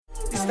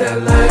That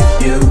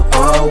life you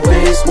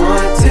always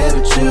wanted,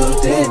 but you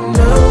didn't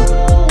know.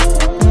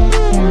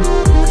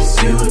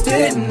 'Cause you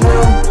didn't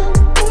know.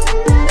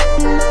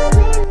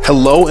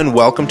 Hello and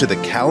welcome to the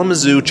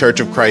Kalamazoo Church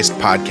of Christ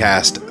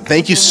podcast.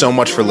 Thank you so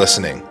much for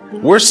listening.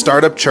 We're a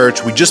startup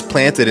church we just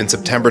planted in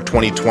September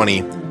 2020.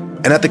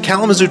 And at the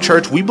Kalamazoo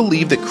Church, we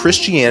believe that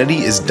Christianity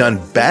is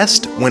done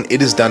best when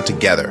it is done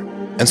together.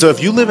 And so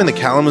if you live in the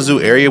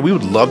Kalamazoo area, we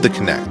would love to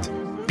connect.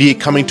 Be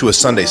it coming to a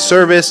Sunday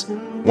service,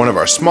 one of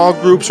our small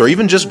groups, or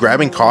even just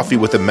grabbing coffee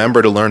with a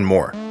member to learn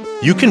more.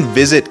 You can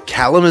visit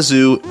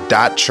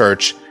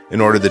kalamazoo.church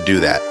in order to do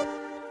that.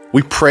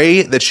 We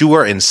pray that you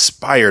are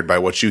inspired by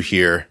what you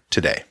hear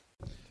today.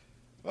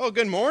 Well,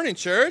 good morning,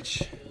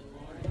 church.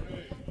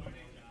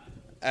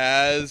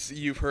 As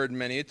you've heard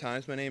many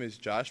times, my name is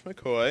Josh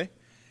McCoy,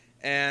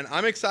 and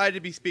I'm excited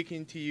to be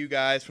speaking to you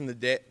guys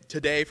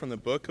today from the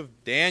book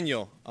of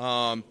Daniel.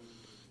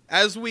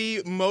 As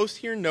we most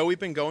here know, we've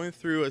been going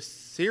through a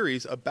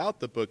series about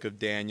the book of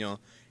Daniel,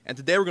 and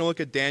today we're going to look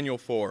at Daniel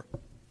 4.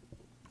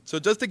 So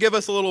just to give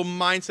us a little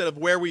mindset of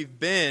where we've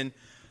been,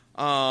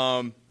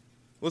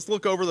 let's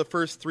look over the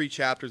first 3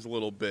 chapters a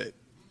little bit.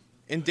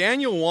 In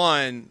Daniel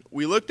 1,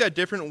 we looked at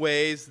different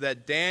ways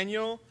that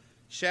Daniel,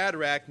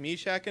 Shadrach,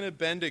 Meshach, and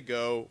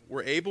Abednego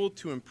were able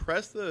to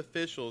impress the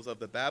officials of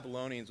the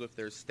Babylonians with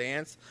their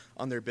stance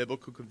on their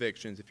biblical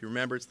convictions. If you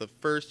remember, it's the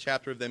first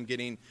chapter of them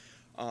getting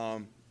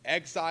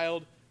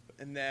exiled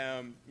and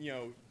them,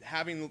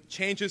 having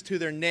changes to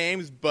their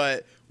names,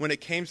 but when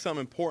it came to something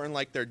important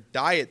like their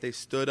diet, they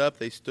stood up,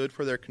 they stood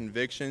for their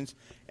convictions,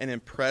 and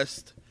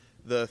impressed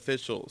the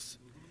officials.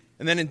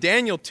 And then in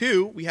Daniel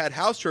 2, we had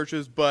house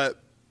churches,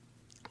 but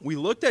we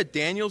looked at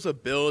Daniel's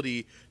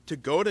ability to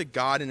go to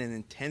God in an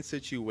intense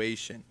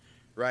situation,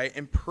 right?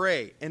 And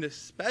pray, and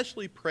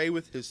especially pray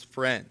with his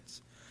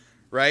friends,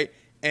 right?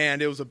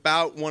 And it was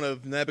about one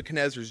of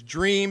Nebuchadnezzar's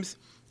dreams.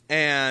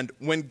 And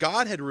when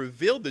God had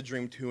revealed the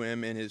dream to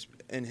him in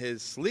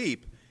his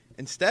sleep,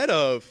 instead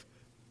of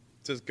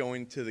just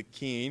going to the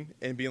king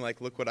and being like,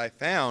 look what I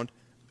found,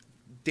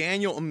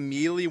 Daniel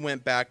immediately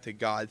went back to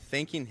God,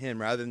 thanking him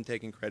rather than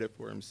taking credit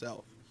for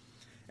himself.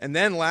 And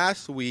then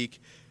last week,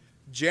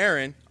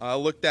 Jaron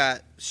looked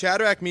at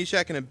Shadrach,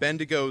 Meshach, and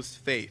Abednego's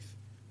faith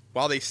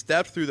while they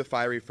stepped through the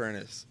fiery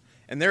furnace,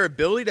 and their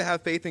ability to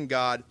have faith in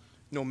God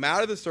no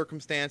matter the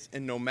circumstance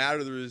and no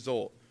matter the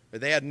result.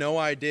 They had no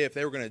idea if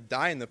they were going to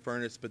die in the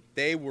furnace, but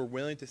they were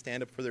willing to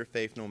stand up for their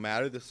faith no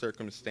matter the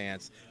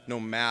circumstance, no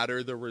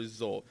matter the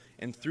result.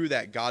 And through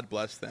that, God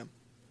blessed them.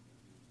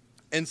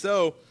 And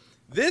so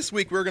this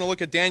week, we're going to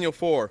look at Daniel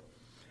 4.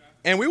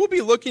 And we will be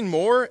looking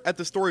more at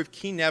the story of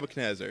King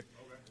Nebuchadnezzar.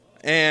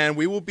 And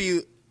we will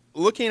be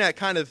looking at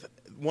kind of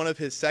one of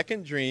his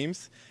second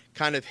dreams,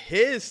 kind of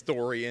his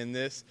story in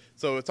this.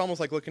 So it's almost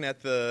like looking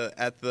at the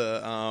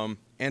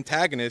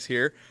antagonist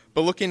here,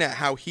 but looking at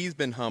how he's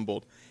been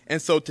humbled. And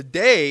so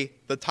today,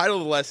 the title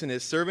of the lesson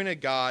is Serving a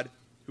God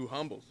Who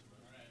Humbles.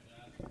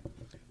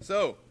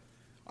 So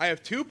I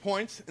have 2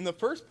 points. And the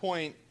first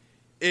point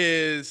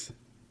is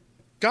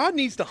God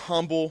needs to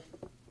humble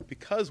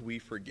because we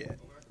forget,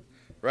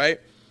 right?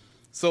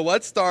 So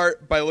let's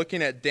start by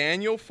looking at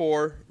Daniel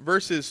 4,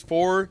 verses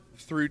 4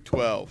 through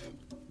 12.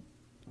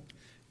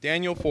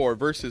 Daniel 4,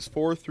 verses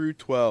 4 through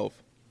 12.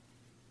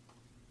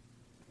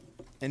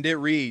 And it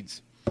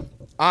reads,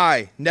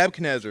 I,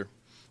 Nebuchadnezzar,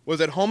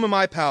 was at home in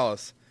my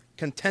palace,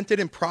 contented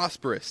and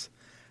prosperous.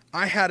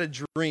 I had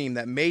a dream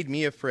that made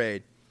me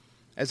afraid.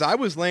 As I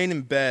was laying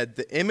in bed,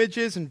 the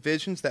images and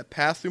visions that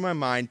passed through my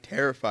mind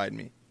terrified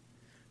me.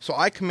 So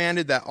I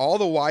commanded that all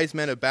the wise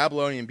men of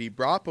Babylon be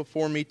brought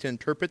before me to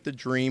interpret the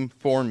dream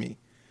for me.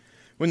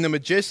 When the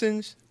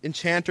magicians,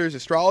 enchanters,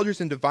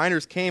 astrologers, and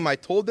diviners came, I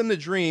told them the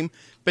dream,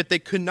 but they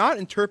could not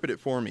interpret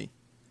it for me.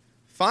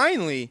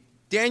 Finally,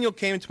 Daniel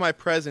came into my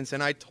presence,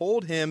 and I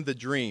told him the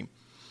dream.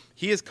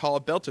 He is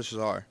called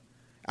Belteshazzar,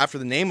 after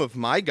the name of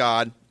my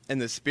God, and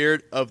the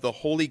spirit of the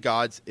holy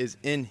gods is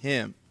in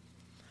him.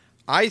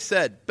 I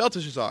said,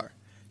 Belteshazzar,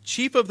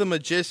 chief of the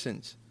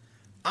magicians,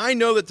 I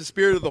know that the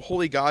spirit of the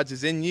holy gods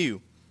is in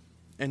you,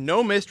 and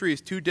no mystery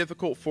is too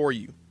difficult for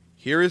you.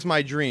 Here is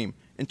my dream.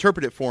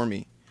 Interpret it for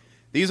me.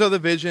 These are the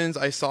visions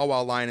I saw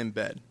while lying in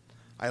bed.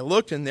 I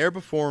looked, and there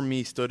before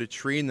me stood a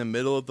tree in the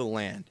middle of the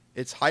land.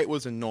 Its height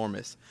was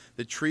enormous.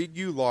 The tree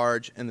grew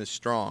large and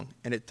strong,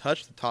 and it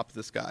touched the top of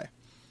the sky.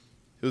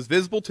 It was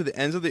visible to the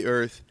ends of the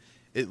earth.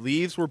 Its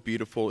leaves were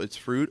beautiful, its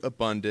fruit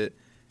abundant,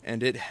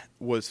 and it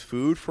was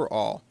food for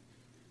all.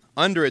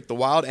 Under it, the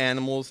wild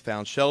animals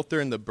found shelter,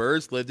 and the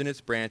birds lived in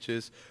its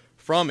branches.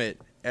 From it,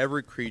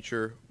 every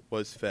creature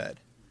was fed.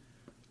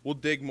 We'll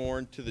dig more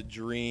into the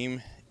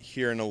dream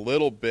here in a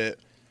little bit,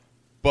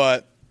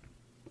 but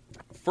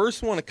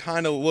first I want to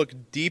kind of look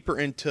deeper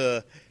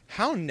into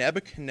how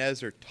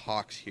Nebuchadnezzar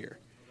talks here,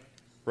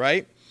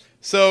 right?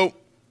 So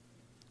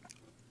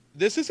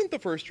this isn't the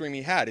first dream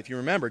he had. If you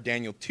remember,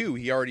 Daniel 2,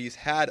 he already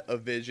had a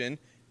vision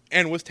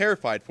and was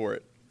terrified for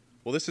it.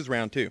 Well, this is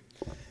round 2.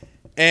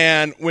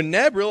 And when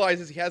Neb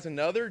realizes he has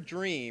another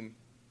dream,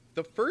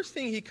 the first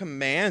thing he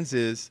commands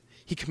is,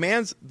 he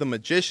commands the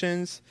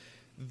magicians,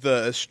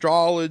 the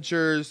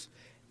astrologers,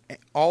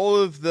 all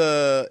of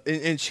the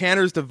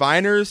enchanters,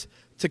 diviners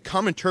to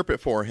come interpret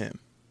for him.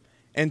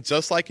 And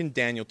just like in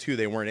Daniel 2,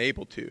 they weren't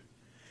able to.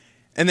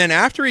 And then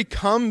after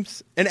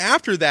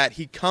that,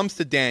 he comes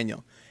to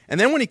Daniel. And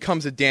then when he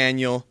comes to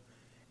Daniel,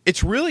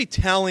 it's really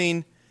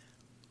telling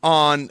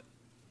on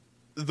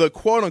the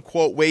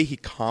quote-unquote way he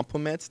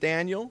compliments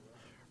Daniel,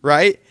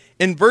 right?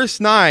 In verse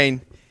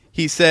 9,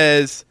 he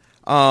says,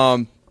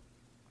 you're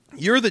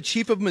the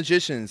chief of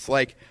magicians.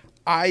 Like,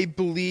 I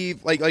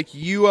believe, like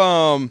you,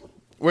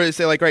 where they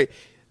say, like, right,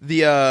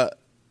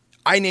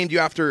 I named you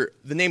after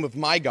the name of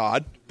my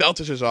God,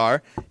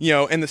 Belteshazzar,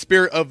 and the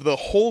spirit of the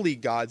holy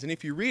gods. And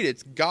if you read it,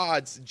 it's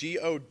gods,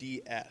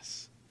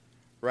 Gods,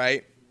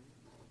 right?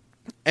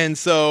 And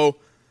so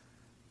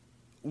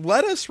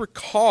let us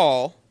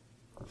recall,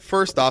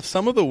 first off,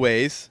 some of the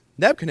ways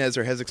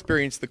Nebuchadnezzar has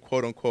experienced the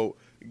quote-unquote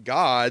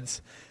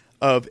gods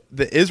of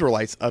the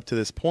Israelites up to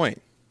this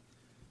point.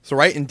 So,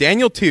 right, in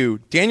Daniel 2,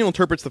 Daniel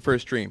interprets the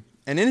first dream.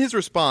 And in his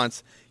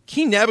response,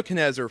 King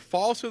Nebuchadnezzar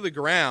falls to the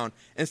ground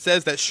and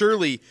says that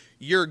surely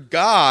your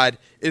God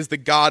is the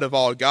God of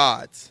all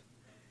gods.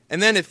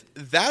 And then if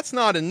that's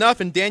not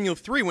enough, in Daniel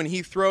 3, when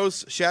he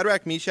throws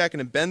Shadrach, Meshach,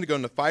 and Abednego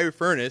in the fiery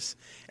furnace,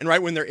 and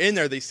right when they're in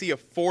there, they see a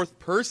fourth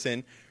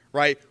person,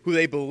 right, who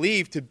they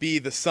believe to be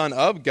the Son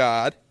of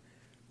God,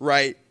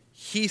 right,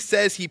 he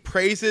says he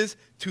praises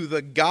to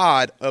the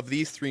God of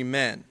these three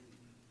men.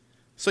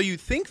 So you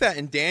think that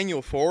in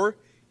Daniel 4,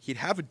 he'd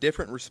have a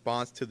different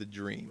response to the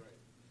dream,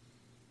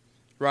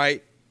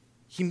 right?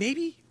 He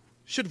maybe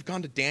should have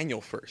gone to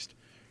Daniel first,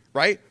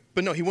 right?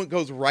 But no, he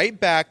goes right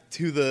back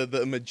to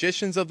the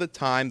magicians of the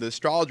time, the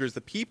astrologers, the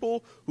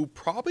people who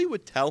probably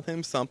would tell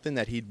him something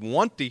that he'd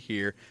want to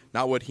hear,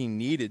 not what he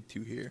needed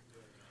to hear.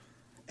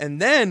 And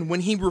then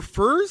when he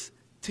refers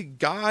to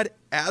God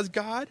as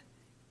God,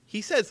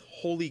 he says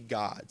holy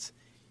gods.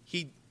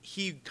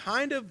 He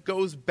kind of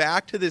goes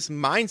back to this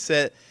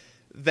mindset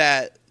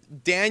that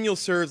Daniel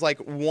serves like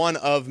one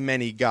of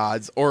many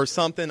gods or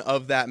something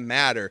of that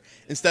matter,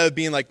 instead of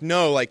being like,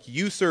 no, like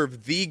you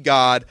serve the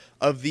God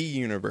of the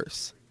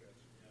universe,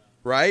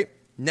 right?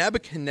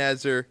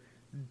 Nebuchadnezzar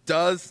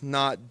does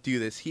not do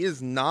this. He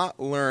has not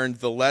learned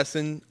the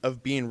lesson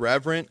of being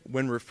reverent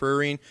when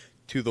referring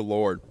to the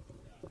Lord.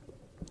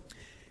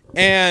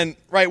 And,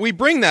 right, we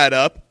bring that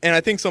up, and I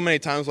think so many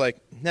times, like,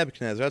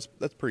 Nebuchadnezzar,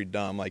 that's pretty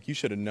dumb. Like, you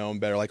should have known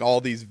better. Like, all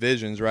these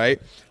visions,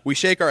 right? We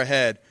shake our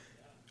head.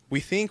 We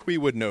think we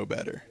would know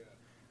better.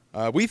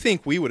 We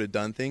think we would have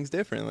done things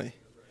differently.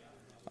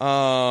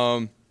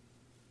 But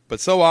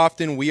so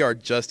often we are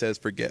just as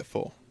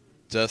forgetful,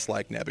 just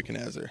like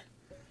Nebuchadnezzar.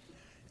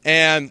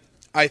 And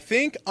I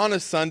think on a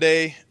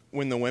Sunday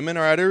when the women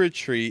are at a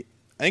retreat,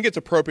 I think it's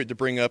appropriate to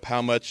bring up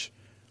how much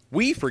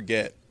we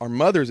forget our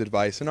mother's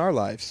advice in our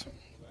lives.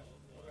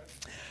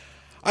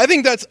 I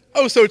think that's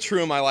so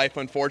true in my life,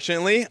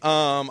 unfortunately.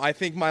 I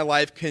think my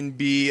life can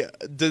be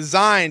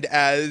designed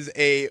as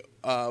a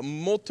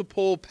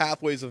multiple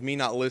pathways of me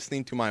not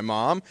listening to my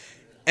mom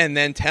and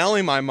then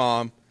telling my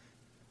mom,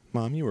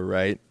 Mom, you were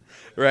right?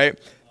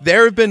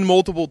 There have been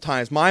multiple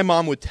times my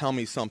mom would tell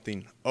me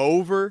something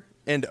over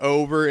and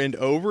over and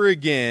over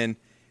again,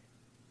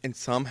 and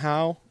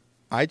somehow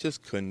I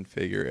just couldn't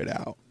figure it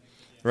out,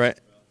 right?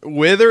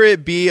 Whether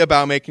it be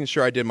about making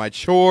sure I did my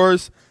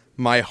chores,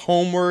 my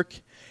homework,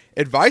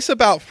 advice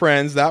about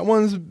friends, that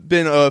one's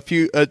been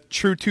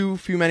true too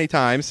few many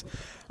times.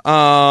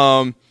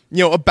 About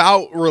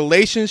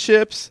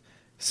relationships,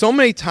 so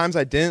many times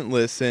I didn't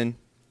listen,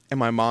 and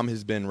my mom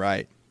has been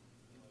right.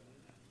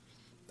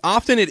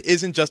 Often it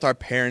isn't just our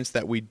parents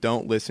that we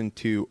don't listen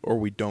to or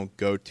we don't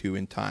go to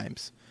in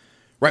times,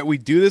 right? We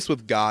do this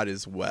with God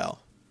as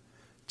well.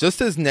 Just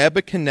as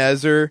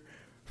Nebuchadnezzar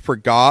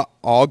forgot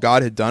all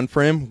God had done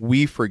for him,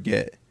 we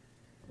forget.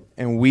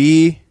 And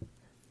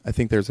I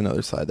think there's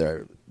another slide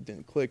there I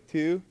didn't click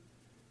to.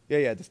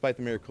 Yeah, despite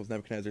the miracles,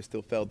 Nebuchadnezzar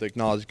still failed to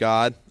acknowledge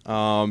God.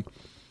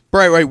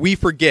 Right, we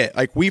forget.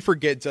 Like, we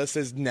forget just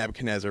as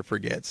Nebuchadnezzar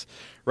forgets,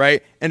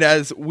 right? And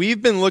as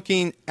we've been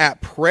looking at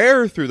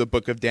prayer through the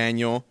book of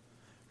Daniel,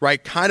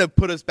 right, kind of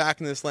put us back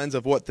in this lens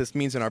of what this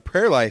means in our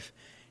prayer life,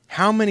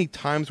 how many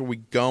times are we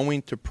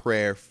going to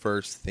prayer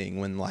first thing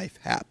when life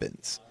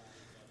happens,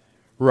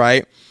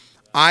 right?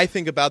 I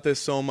think about this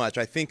so much.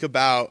 I think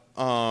about,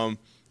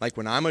 like,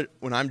 when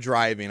I'm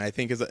driving, I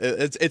think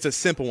it's a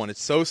simple one.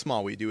 It's so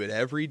small. We do it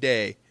every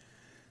day.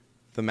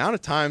 The amount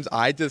of times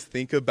I just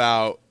think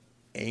about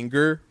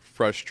anger,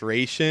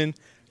 frustration,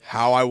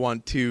 how I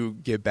want to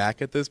get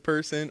back at this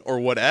person or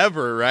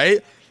whatever,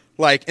 right?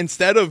 Like,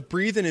 instead of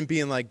breathing and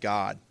being like,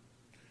 God,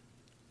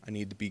 I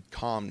need to be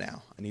calm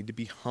now. I need to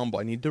be humble.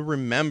 I need to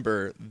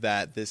remember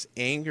that this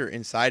anger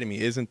inside of me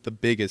isn't the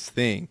biggest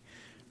thing,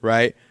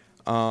 right?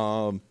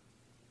 But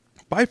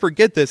I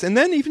forget this. And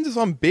then even just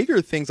on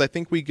bigger things, I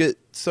think we get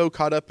so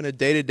caught up in a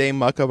day-to-day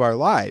muck of our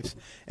lives,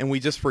 and we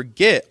just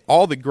forget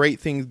all the great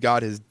things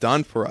God has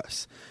done for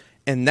us.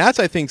 And that's,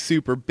 I think,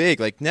 super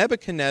big. Like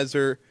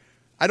Nebuchadnezzar,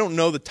 I don't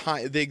know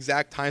the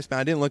exact time span.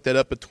 I didn't look that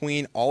up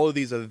between all of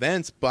these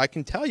events, but I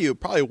can tell you it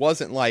probably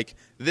wasn't like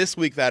this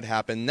week that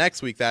happened,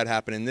 next week that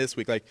happened, and this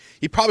week. Like,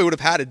 he probably would have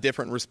had a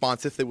different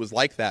response if it was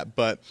like that.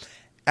 But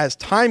as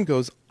time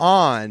goes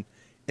on,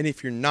 and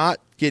if you're not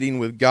getting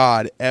with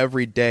God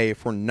every day,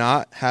 if we're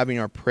not having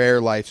our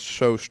prayer life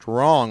so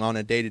strong on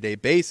a day-to-day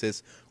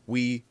basis,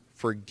 we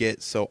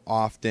forget so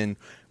often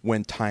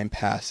when time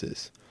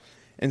passes.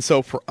 And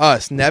so for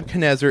us,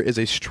 Nebuchadnezzar is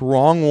a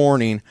strong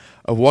warning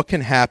of what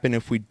can happen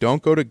if we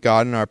don't go to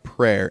God in our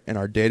prayer, in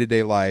our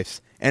day-to-day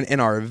lives, and in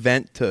our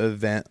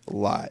event-to-event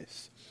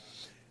lives.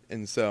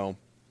 And so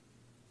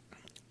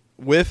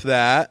with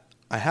that,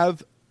 I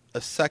have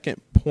a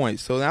second point.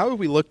 So now that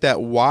we looked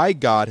at why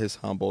God has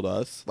humbled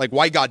us, like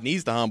why God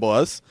needs to humble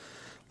us,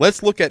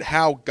 let's look at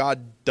how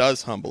God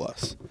does humble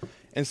us.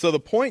 And so the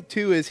point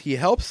 2 is he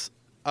helps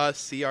us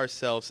see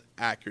ourselves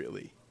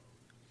accurately.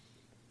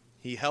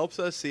 He helps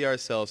us see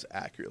ourselves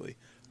accurately.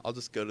 I'll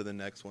just go to the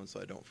next one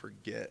so I don't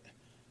forget.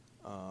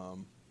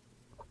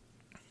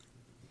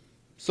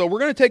 So we're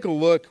going to take a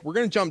look. We're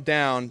going to jump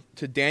down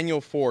to Daniel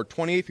 4,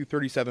 28 through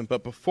 37.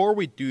 But before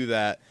we do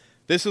that,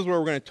 this is where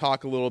we're going to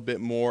talk a little bit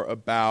more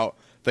about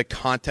the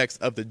context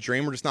of the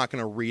dream. We're just not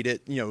going to read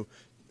it,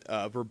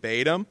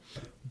 verbatim.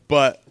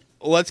 But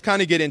let's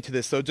kind of get into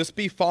this. So just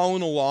be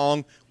following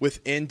along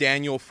within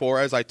Daniel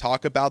 4 as I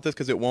talk about this,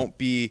 because it won't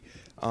be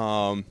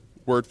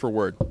word for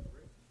word.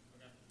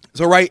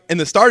 So right in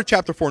the start of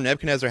chapter 4,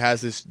 Nebuchadnezzar has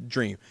this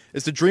dream.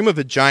 It's the dream of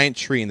a giant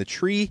tree, and the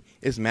tree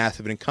is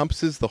massive. It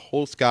encompasses the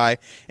whole sky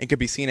and can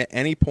be seen at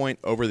any point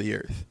over the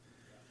earth.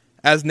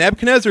 As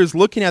Nebuchadnezzar is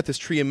looking at this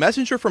tree, a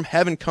messenger from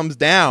heaven comes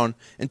down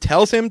and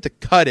tells him to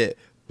cut it,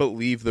 but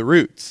leave the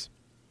roots.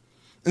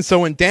 And so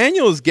when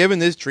Daniel is given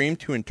this dream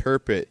to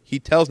interpret, he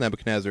tells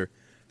Nebuchadnezzar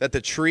that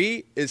the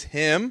tree is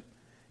him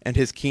and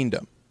his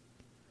kingdom.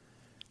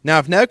 Now,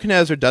 if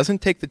Nebuchadnezzar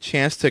doesn't take the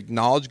chance to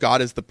acknowledge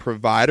God as the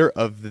provider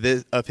of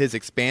his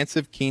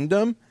expansive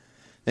kingdom,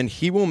 then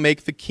he will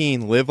make the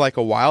king live like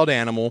a wild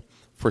animal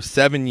for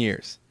 7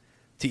 years,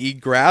 to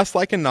eat grass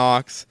like an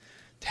ox,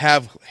 to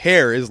have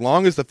hair as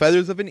long as the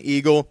feathers of an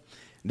eagle,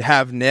 and to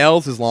have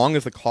nails as long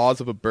as the claws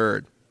of a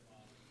bird.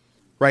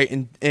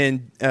 Right?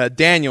 And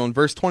Daniel, in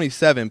verse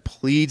 27,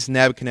 pleads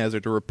Nebuchadnezzar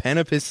to repent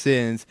of his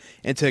sins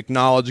and to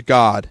acknowledge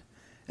God.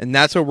 And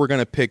that's what we're going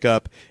to pick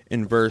up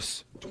in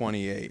verse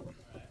 28.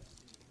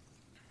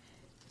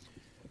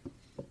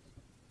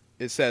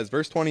 It says,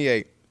 verse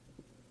 28,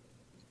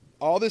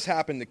 all this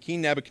happened to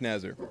King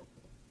Nebuchadnezzar.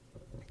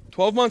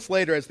 12 months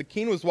later, as the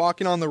king was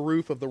walking on the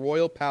roof of the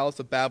royal palace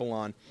of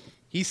Babylon,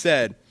 he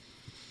said,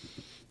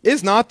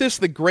 is not this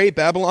the great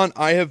Babylon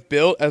I have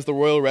built as the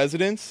royal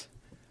residence?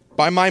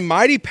 By my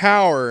mighty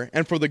power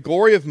and for the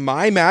glory of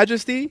my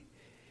majesty?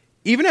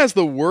 Even as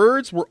the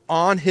words were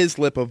on his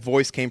lip, a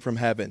voice came from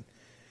heaven.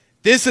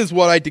 This is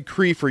what I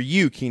decree for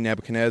you, King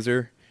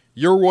Nebuchadnezzar.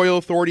 Your royal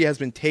authority has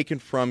been taken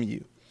from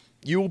you.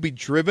 You will be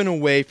driven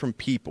away from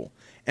people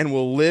and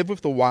will live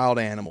with the wild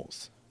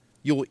animals.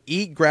 You will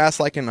eat grass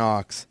like an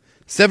ox.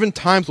 7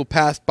 times will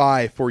pass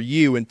by for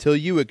you until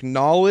you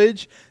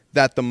acknowledge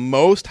that the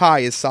Most High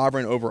is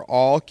sovereign over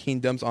all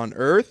kingdoms on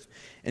earth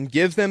and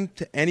gives them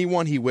to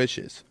anyone he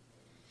wishes.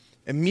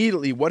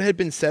 Immediately, what had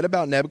been said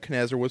about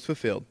Nebuchadnezzar was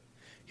fulfilled.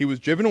 He was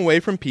driven away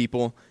from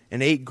people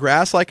and ate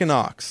grass like an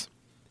ox.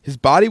 His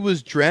body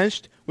was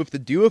drenched with the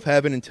dew of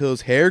heaven until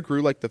his hair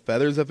grew like the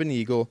feathers of an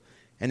eagle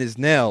and his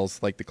nails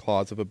like the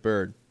claws of a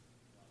bird.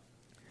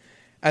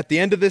 At the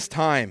end of this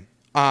time,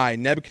 I,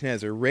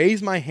 Nebuchadnezzar,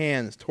 raised my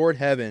hands toward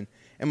heaven,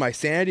 and my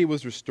sanity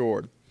was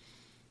restored.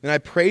 Then I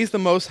praised the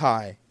Most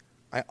High.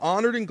 I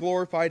honored and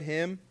glorified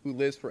him who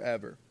lives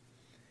forever.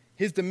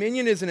 His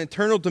dominion is an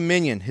eternal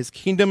dominion. His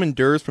kingdom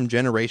endures from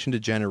generation to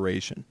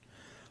generation.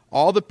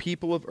 All the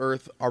people of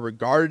earth are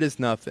regarded as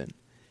nothing.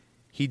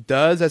 He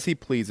does as he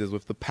pleases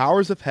with the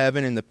powers of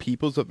heaven and the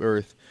peoples of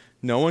earth.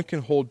 No one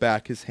can hold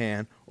back his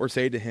hand or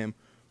say to him,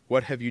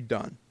 what have you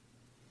done?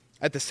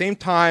 At the same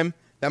time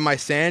that my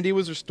sanity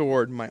was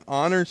restored, my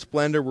honor and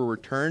splendor were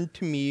returned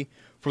to me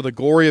for the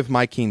glory of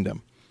my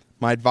kingdom.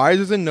 My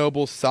advisors and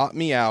nobles sought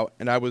me out,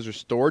 and I was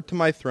restored to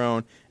my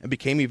throne and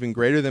became even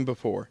greater than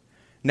before.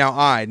 Now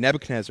I,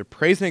 Nebuchadnezzar,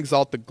 praise and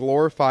exalt and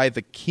glorify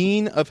the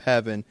King of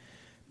heaven,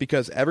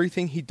 because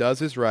everything he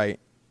does is right,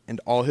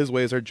 and all his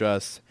ways are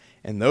just,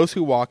 and those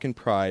who walk in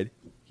pride,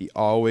 he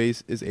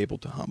always is able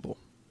to humble.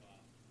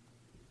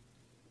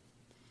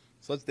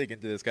 So let's dig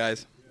into this,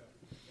 guys.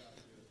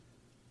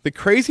 The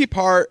crazy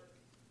part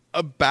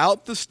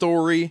about the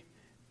story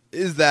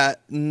is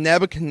that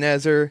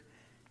Nebuchadnezzar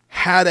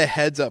had a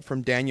heads up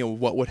from Daniel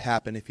what would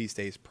happen if he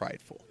stays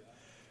prideful,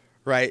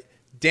 right?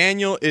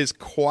 Daniel is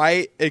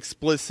quite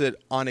explicit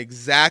on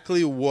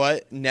exactly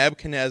what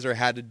Nebuchadnezzar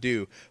had to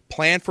do,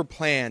 plan for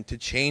plan, to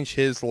change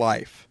his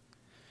life,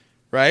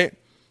 right?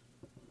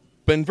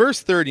 But in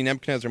verse 30,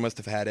 Nebuchadnezzar must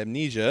have had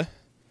amnesia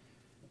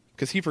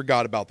because he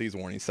forgot about these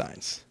warning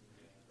signs,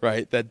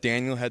 right, that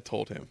Daniel had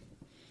told him.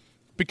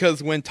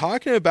 Because when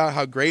talking about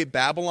how great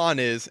Babylon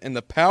is and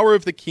the power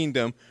of the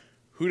kingdom,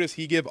 who does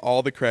he give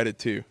all the credit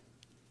to?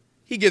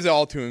 he gives it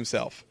all to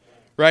himself,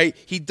 right?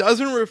 He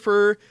doesn't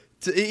refer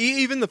to,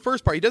 even the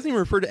first part, he doesn't even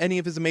refer to any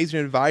of his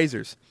amazing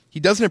advisors. He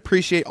doesn't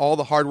appreciate all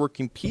the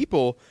hardworking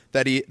people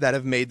that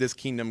have made this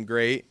kingdom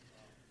great.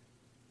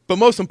 But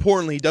most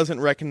importantly, he doesn't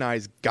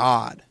recognize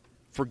God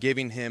for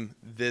giving him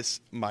this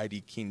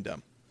mighty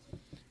kingdom.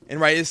 And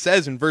right, it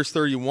says in verse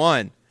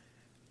 31,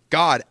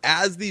 God,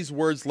 as these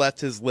words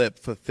left his lip,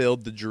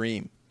 fulfilled the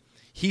dream.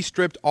 He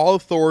stripped all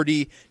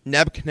authority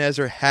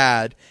Nebuchadnezzar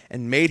had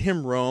and made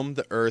him roam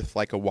the earth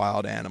like a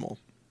wild animal.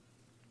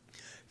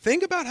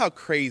 Think about how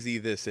crazy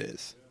this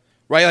is,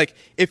 right? Like,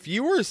 if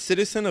you were a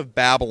citizen of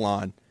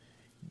Babylon,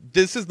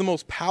 this is the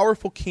most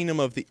powerful kingdom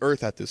of the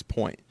earth at this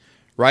point,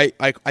 right?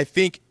 I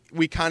think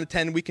we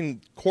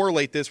can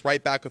correlate this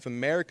right back with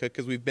America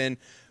because we've been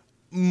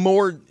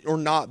more or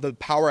not the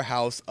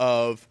powerhouse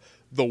of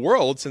the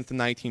world since the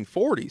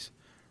 1940s,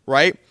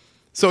 right?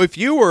 So if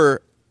you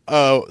were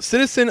a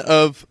citizen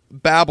of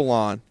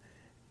Babylon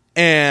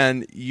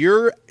and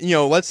you're,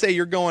 let's say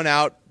you're going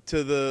out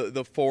to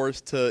the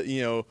forest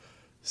to,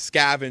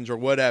 scavenge or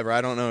whatever. I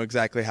don't know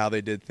exactly how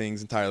they did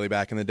things entirely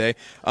back in the day.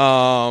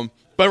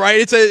 But right,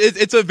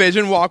 it's a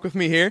vision. Walk with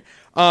me here.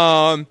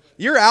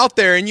 You're out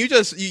there and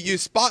you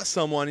spot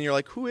someone and you're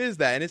like, who is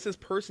that? And it's this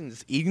person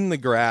just eating the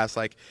grass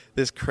like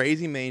this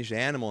crazy managed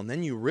animal. And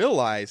then you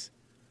realize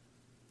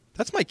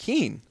that's my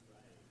king.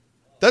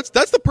 That's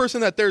the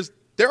person that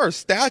there are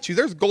statues.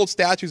 There's gold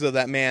statues of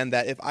that man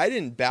that if I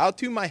didn't bow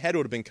to, my head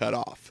would have been cut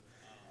off.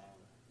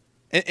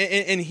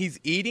 And he's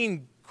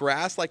eating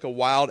grass like a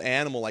wild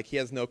animal, like he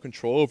has no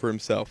control over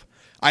himself.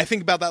 I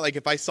think about that like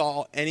if I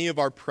saw any of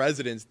our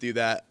presidents do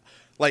that,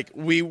 like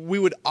we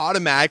would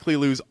automatically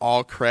lose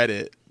all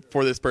credit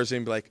for this person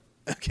and be like,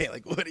 okay,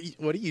 like what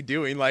are you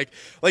doing? Like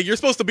you're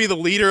supposed to be the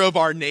leader of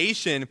our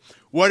nation.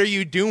 What are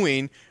you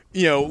doing?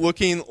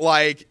 Looking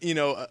like,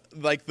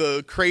 like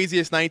the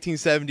craziest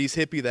 1970s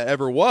hippie that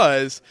ever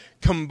was,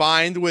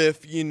 combined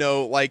with,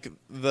 like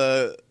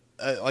the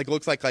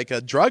looks like a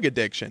drug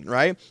addiction,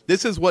 right?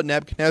 This is what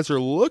Nebuchadnezzar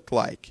looked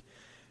like,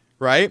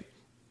 right?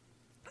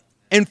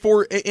 And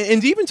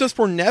even just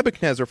for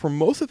Nebuchadnezzar, for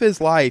most of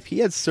his life, he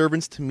had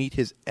servants to meet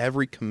his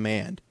every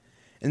command.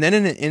 And then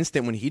in an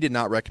instant when he did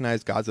not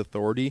recognize God's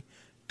authority,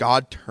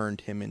 God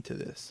turned him into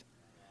this.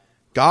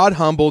 God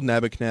humbled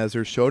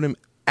Nebuchadnezzar, showed him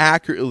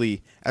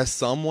accurately as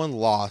someone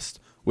lost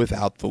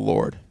without the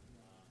Lord.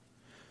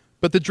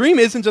 But the dream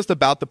isn't just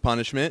about the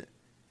punishment.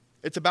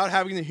 It's about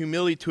having the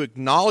humility to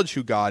acknowledge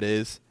who God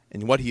is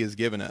and what he has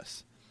given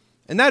us.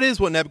 And that is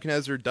what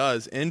Nebuchadnezzar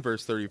does in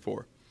verse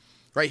 34.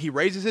 Right? He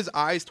raises his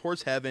eyes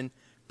towards heaven,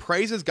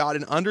 praises God,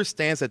 and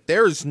understands that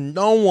there is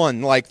no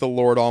one like the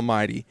Lord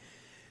Almighty.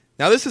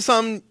 Now, this is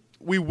something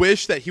we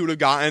wish that he would have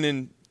gotten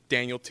in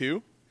Daniel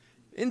 2,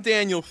 in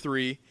Daniel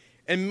 3,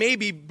 and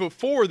maybe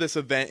before this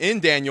event in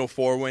Daniel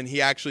 4 when he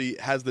actually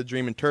has the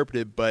dream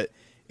interpreted. But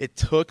it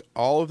took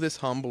all of this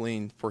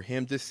humbling for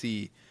him to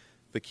see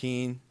the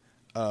King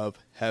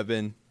of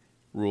heaven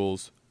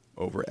rules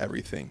over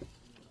everything.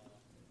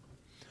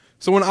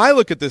 So when I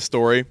look at this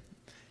story,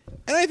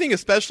 and I think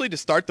especially to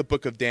start the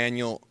book of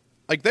Daniel,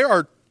 like there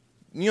are,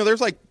 there's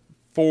like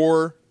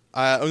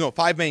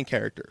five main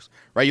characters,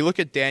 right? You look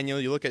at Daniel,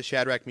 you look at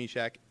Shadrach,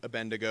 Meshach,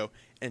 Abednego,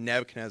 and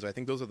Nebuchadnezzar. I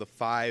think those are the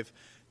five,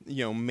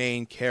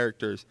 main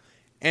characters.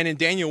 And in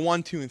Daniel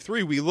 1, 2, and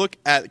 3, we look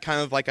at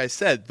kind of, like I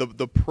said,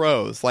 the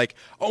pros. Like,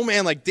 oh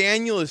man, like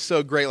Daniel is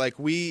so great. Like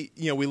we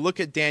look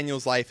at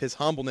Daniel's life, his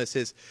humbleness,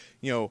 his,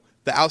 the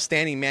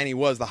outstanding man he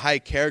was, the high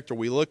character.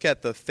 We look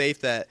at the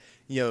faith that,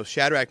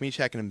 Shadrach,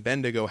 Meshach, and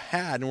Abednego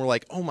had, and we're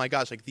like, oh my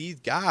gosh, like these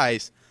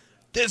guys,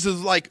 this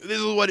is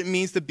what it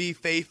means to be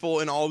faithful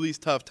in all these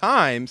tough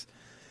times.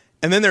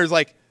 And then there's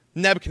like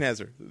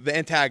Nebuchadnezzar, the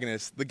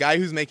antagonist, the guy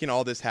who's making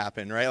all this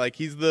happen, right? Like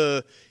he's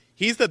the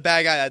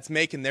bad guy that's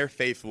making their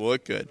faith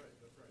look good.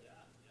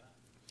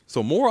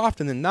 So more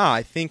often than not,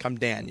 I think I'm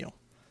Daniel.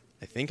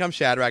 I think I'm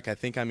Shadrach. I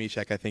think I'm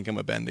Meshach. I think I'm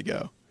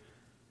Abednego.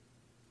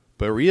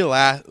 But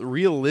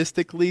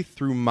realistically,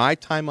 through my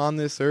time on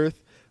this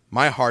earth,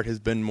 my heart has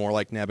been more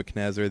like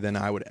Nebuchadnezzar than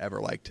I would ever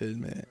like to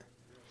admit.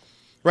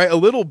 Right? A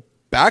little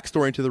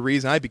backstory into the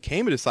reason I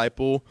became a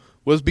disciple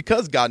was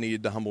because God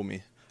needed to humble me.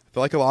 I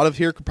feel like a lot of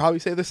here could probably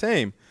say the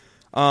same.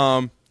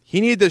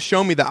 He needed to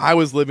show me that I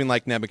was living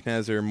like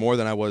Nebuchadnezzar more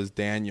than I was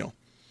Daniel.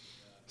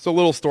 So a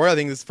little story. I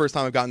think this is the first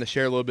time I've gotten to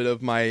share a little bit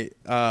of my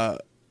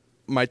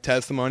my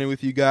testimony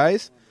with you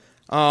guys.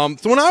 So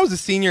when I was a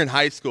senior in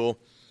high school,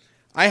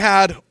 I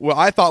had what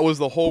I thought was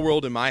the whole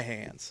world in my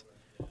hands.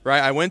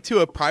 Right? I went to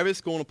a private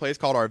school in a place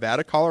called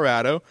Arvada,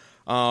 Colorado.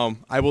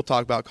 I will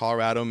talk about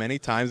Colorado many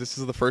times. This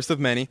is the first of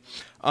many.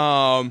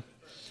 The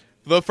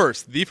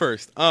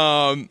first.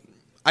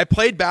 I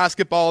played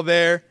basketball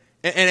there.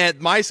 And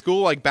at my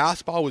school, like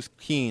basketball was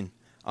keen.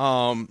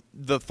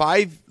 The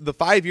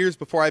 5 years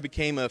before I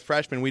became a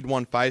freshman, we'd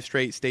won 5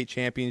 straight state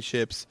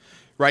championships.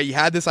 Right? You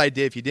had this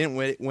idea if you didn't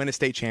win a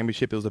state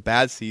championship, it was a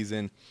bad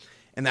season,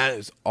 and that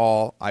is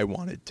all I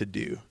wanted to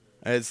do.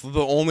 It's the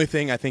only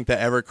thing I think that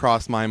ever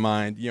crossed my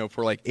mind.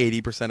 For like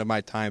 80% of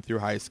my time through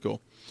high school.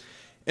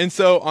 And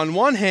so on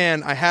one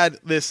hand, I had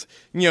this,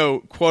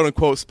 quote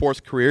unquote sports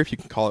career, if you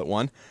can call it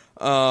one.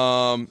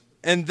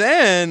 And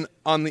then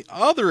on the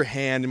other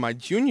hand, in my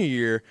junior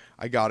year,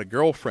 I got a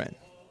girlfriend.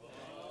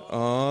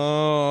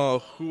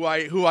 Oh, who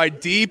I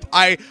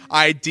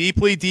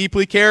deeply,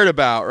 deeply cared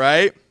about,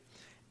 right?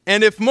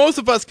 And if most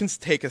of us can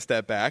take a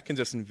step back and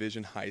just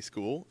envision high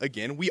school,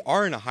 again, we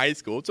are in a high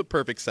school. It's a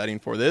perfect setting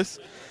for this.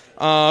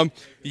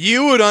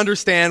 You would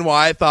understand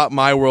why I thought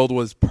my world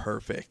was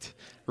perfect,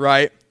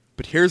 right?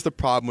 But here's the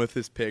problem with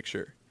this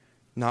picture.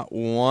 Not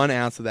 1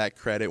 ounce of that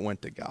credit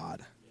went to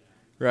God,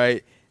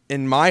 right?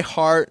 In my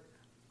heart,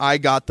 I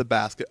got to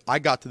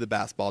the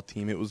basketball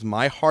team. It was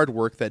my hard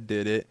work that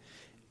did it.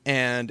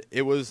 And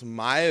it was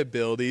my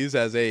abilities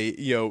as a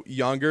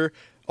younger,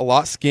 a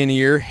lot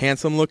skinnier,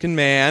 handsome-looking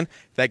man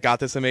that got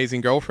this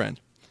amazing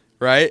girlfriend,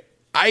 right?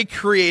 I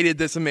created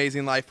this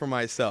amazing life for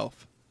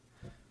myself.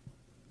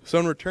 So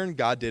in return,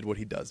 God did what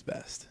he does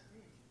best.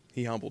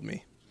 He humbled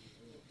me.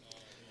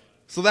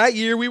 So that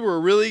year, we were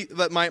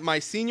my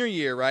senior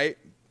year, right?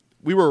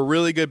 We were a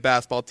really good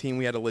basketball team.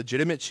 We had a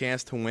legitimate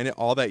chance to win it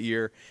all that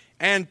year.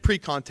 And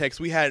pre-context,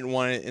 we hadn't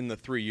won it in the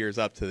 3 years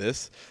up to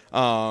this.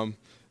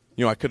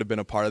 I could have been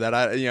a part of that.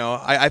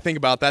 I think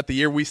about that. The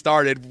year we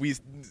started, we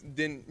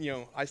didn't,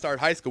 I started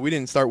high school. We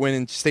didn't start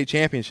winning state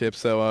championships.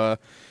 So, I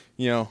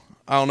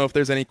don't know if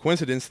there's any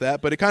coincidence to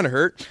that, but it kind of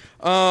hurt.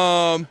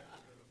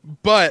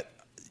 But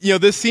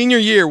this senior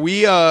year,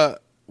 we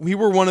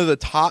were one of the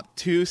top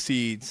 2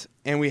 seeds,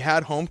 and we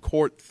had home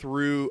court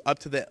through up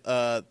to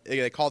the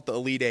they call it the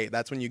Elite Eight.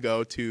 That's when you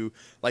go to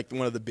like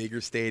one of the bigger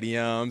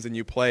stadiums and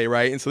you play,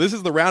 right? And so this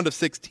is the round of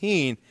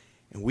 16,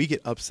 and we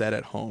get upset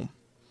at home.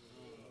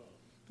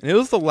 And it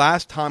was the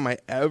last time I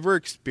ever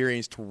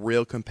experienced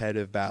real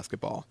competitive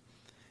basketball.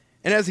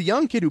 And as a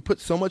young kid who put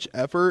so much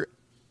effort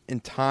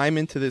and time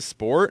into this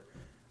sport,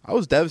 I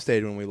was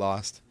devastated when we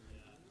lost.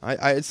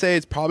 I'd say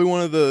it's probably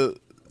one of the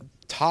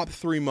top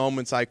 3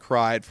 moments I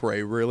cried for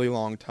a really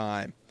long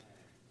time.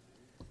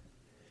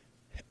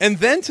 And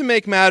then to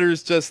make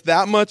matters just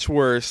that much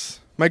worse,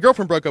 my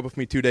girlfriend broke up with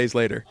me 2 days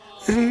later.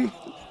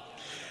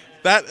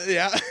 That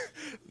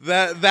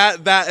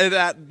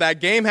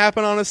game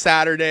happened on a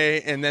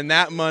Saturday, and then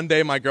that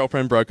Monday, my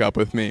girlfriend broke up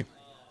with me.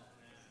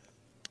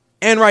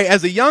 And right,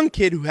 as a young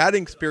kid who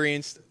hadn't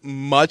experienced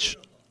much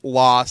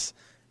loss,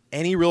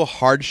 any real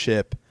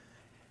hardship,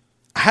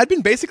 I had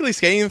been basically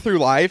skating through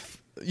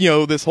life,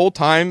 this whole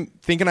time,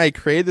 thinking I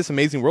created this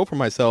amazing world for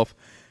myself.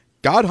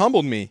 God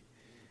humbled me,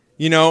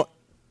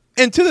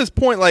 and to this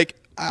point,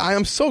 I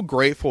am so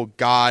grateful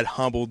God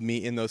humbled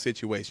me in those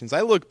situations.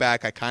 I look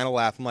back, I kind of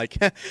laugh. I'm like,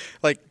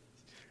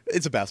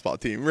 it's a basketball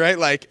team,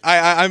 right?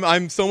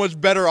 I'm so much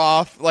better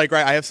off. Right,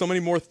 I have so many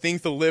more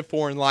things to live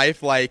for in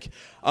life. It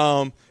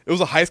was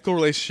a high school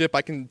relationship.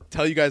 I can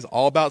tell you guys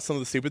all about some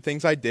of the stupid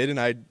things I did, and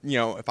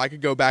if I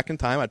could go back in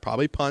time, I'd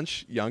probably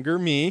punch younger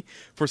me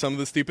for some of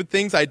the stupid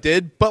things I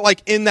did.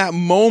 But in that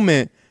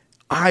moment,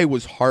 I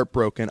was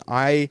heartbroken.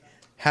 I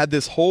had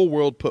this whole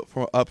world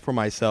up for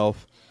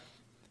myself,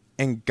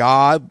 and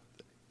God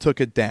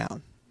took it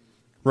down,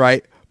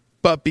 right?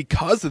 But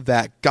because of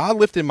that, God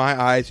lifted my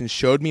eyes and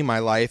showed me my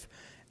life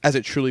as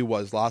it truly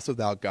was, lost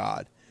without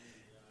God.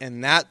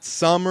 And that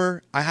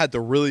summer, I had to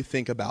really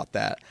think about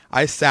that.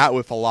 I sat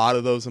with a lot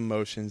of those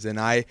emotions, and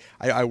I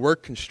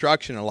worked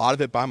construction, a lot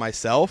of it by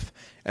myself,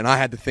 and I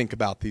had to think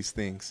about these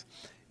things.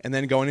 And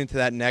then going into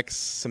that next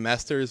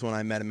semester is when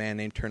I met a man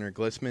named Turner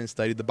Glissman and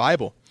studied the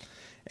Bible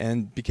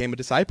and became a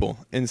disciple.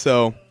 And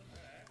so,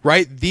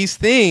 right, these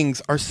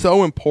things are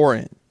so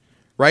important,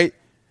 right?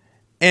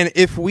 And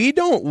if we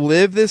don't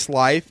live this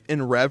life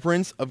in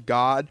reverence of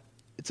God,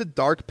 it's a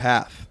dark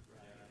path.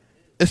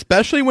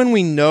 Especially when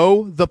we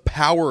know the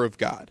power of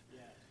God.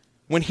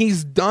 When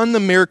he's done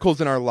the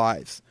miracles in our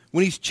lives.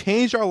 When he's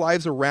changed our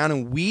lives around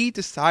and we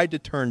decide to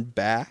turn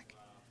back.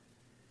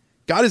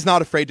 God is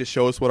not afraid to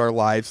show us what our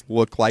lives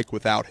look like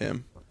without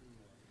him.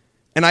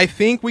 And I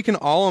think we can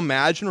all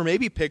imagine or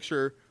maybe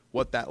picture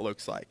what that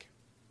looks like.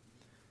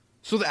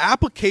 So the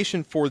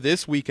application for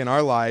this week in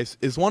our lives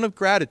is one of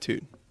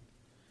gratitude.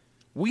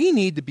 We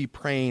need to be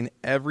praying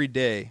every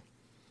day.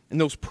 And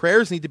those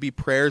prayers need to be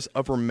prayers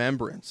of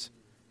remembrance.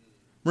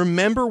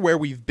 Remember where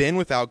we've been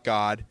without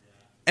God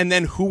and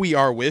then who we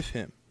are with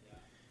him.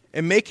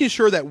 And making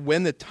sure that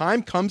when the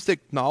time comes to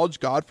acknowledge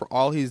God for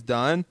all he's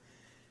done,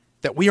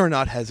 that we are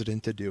not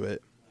hesitant to do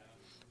it.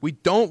 We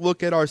don't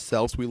look at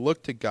ourselves, we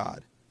look to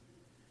God.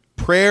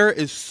 Prayer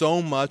is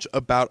so much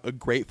about a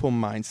grateful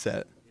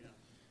mindset.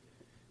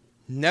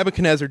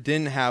 Nebuchadnezzar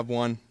didn't have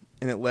one,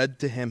 and it led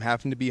to him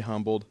having to be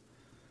humbled.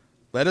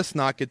 Let us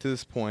not get to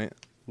this point.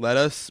 Let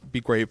us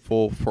be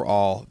grateful for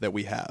all that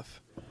we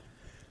have.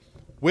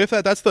 With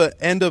that, that's the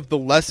end of the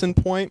lesson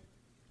point.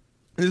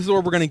 This is where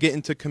we're going to get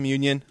into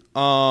communion.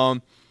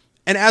 And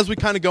as we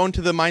kind of go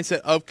into the mindset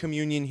of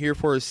communion here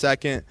for a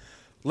second,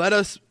 let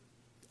us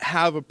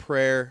have a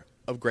prayer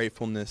of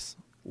gratefulness.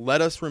 Let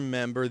us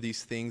remember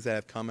these things that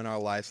have come in our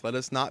lives. Let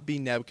us not be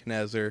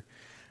Nebuchadnezzar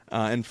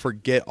and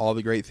forget all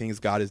the great things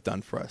God has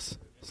done for us.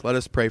 So let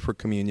us pray for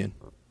communion.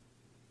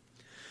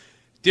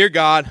 Dear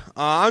God,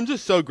 I'm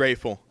just so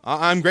grateful.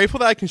 I'm grateful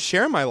that I can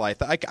share my life.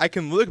 That I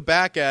can look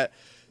back at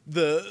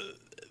the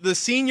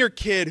senior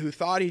kid who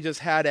thought he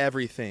just had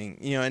everything,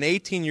 an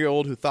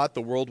 18-year-old who thought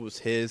the world was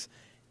his.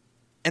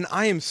 And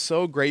I am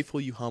so grateful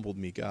you humbled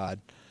me, God.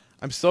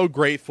 I'm so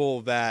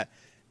grateful that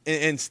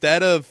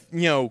instead of,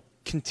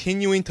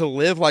 continuing to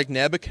live like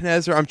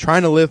Nebuchadnezzar, I'm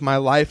trying to live my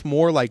life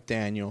more like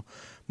Daniel,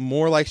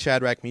 more like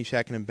Shadrach,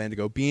 Meshach, and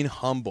Abednego, being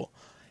humble.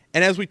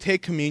 And as we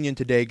take communion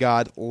today,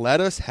 God, let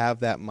us have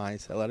that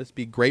mindset. Let us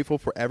be grateful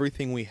for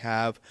everything we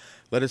have.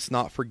 Let us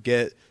not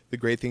forget the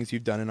great things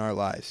you've done in our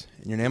lives.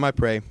 In your name I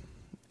pray,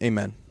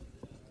 amen.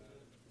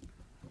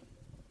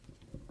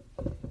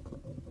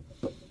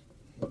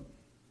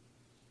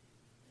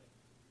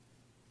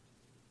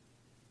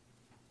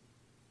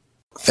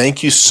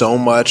 Thank you so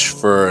much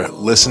for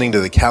listening to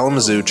the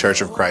Kalamazoo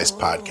Church of Christ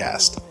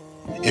podcast.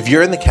 If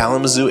you're in the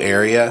Kalamazoo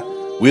area,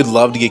 we'd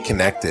love to get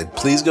connected.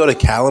 Please go to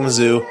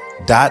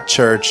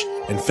kalamazoo.church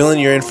and fill in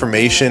your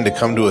information to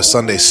come to a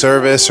Sunday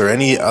service or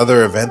any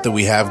other event that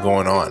we have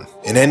going on.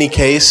 In any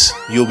case,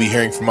 you'll be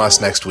hearing from us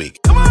next week.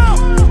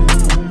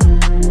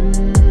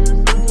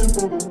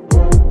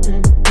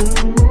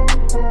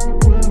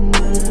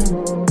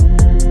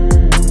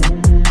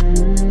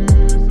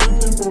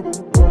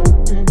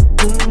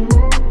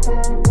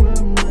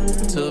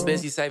 Too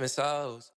busy saving souls.